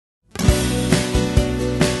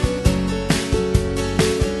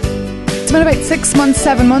It's been about 6 months,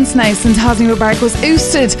 7 months now since Hosni Mubarak was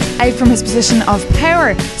ousted out from his position of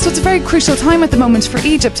power. So it's a very crucial time at the moment for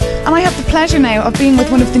Egypt. And I have the pleasure now of being with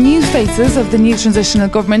one of the new faces of the new transitional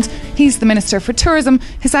government. He's the Minister for Tourism,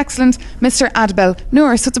 His Excellent Mr. Abdel.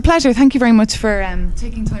 Nour, so it's a pleasure. Thank you very much for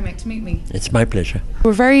taking time out to meet me. It's my pleasure.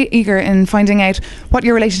 We're very eager in finding out what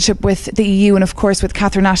your relationship with the EU and of course with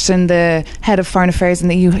Catherine Ashton, the head of foreign affairs in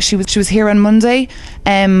the EU. She was here on Monday.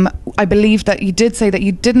 I believe that you did say that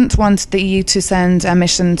you didn't want the EU to send a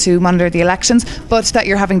mission to monitor the elections, but that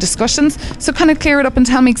you're having discussions. So kind of clear it up and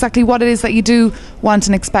tell me exactly what it is that you do want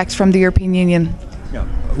and expect from the European Union.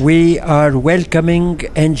 We are welcoming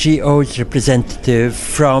NGOs representative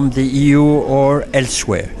from the EU or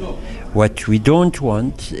elsewhere. What we don't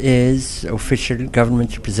want is official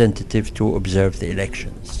government representative to observe the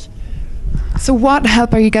elections. So what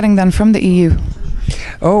help are you getting then from the EU?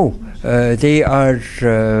 They are,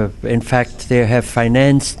 in fact, they have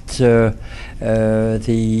financed the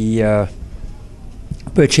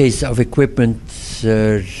purchase of equipment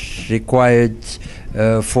required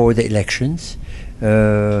for the elections,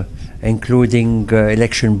 including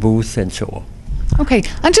election booth and so on. Okay,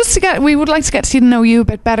 and we would like to get to know you a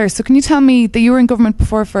bit better. So can you tell me that you were in government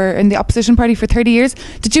before in the opposition party for 30 years?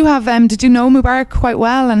 Did you know Mubarak quite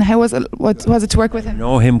well, and how was it to work with him?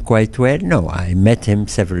 Know him quite well? No, I met him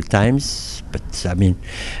several times, but I mean,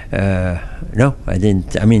 no, I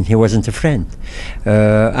didn't. I mean, he wasn't a friend.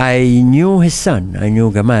 I knew his son. I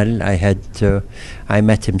knew Gamal. I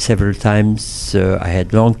met him several times. I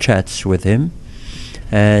had long chats with him.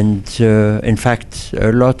 And in fact,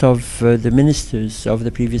 a lot of the ministers of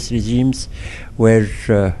the previous regimes were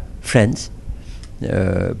friends,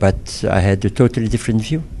 but I had a totally different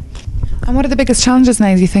view. And what are the biggest challenges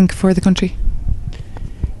now, do you think, for the country?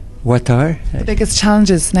 What are? The biggest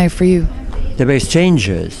challenges now for you? The biggest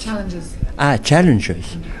changes? Challenges.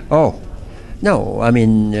 Challenges. Oh, no, I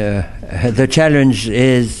mean, the challenge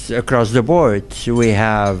is across the board. We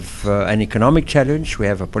have an economic challenge, we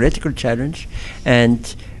have a political challenge,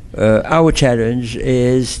 and our challenge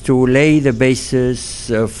is to lay the basis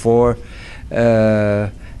to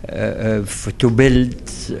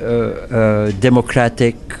build a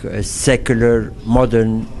democratic, secular,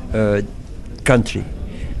 modern country.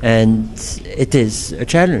 And it is a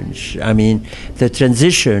challenge. I mean, the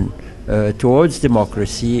transition towards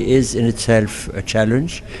democracy is in itself a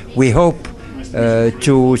challenge. We hope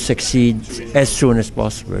to succeed as soon as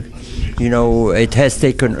possible. You know, it has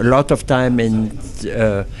taken a lot of time, and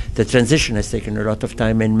the transition has taken a lot of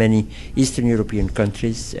time in many Eastern European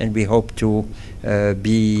countries, and we hope to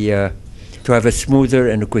have a smoother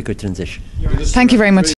and a quicker transition. Thank you very much.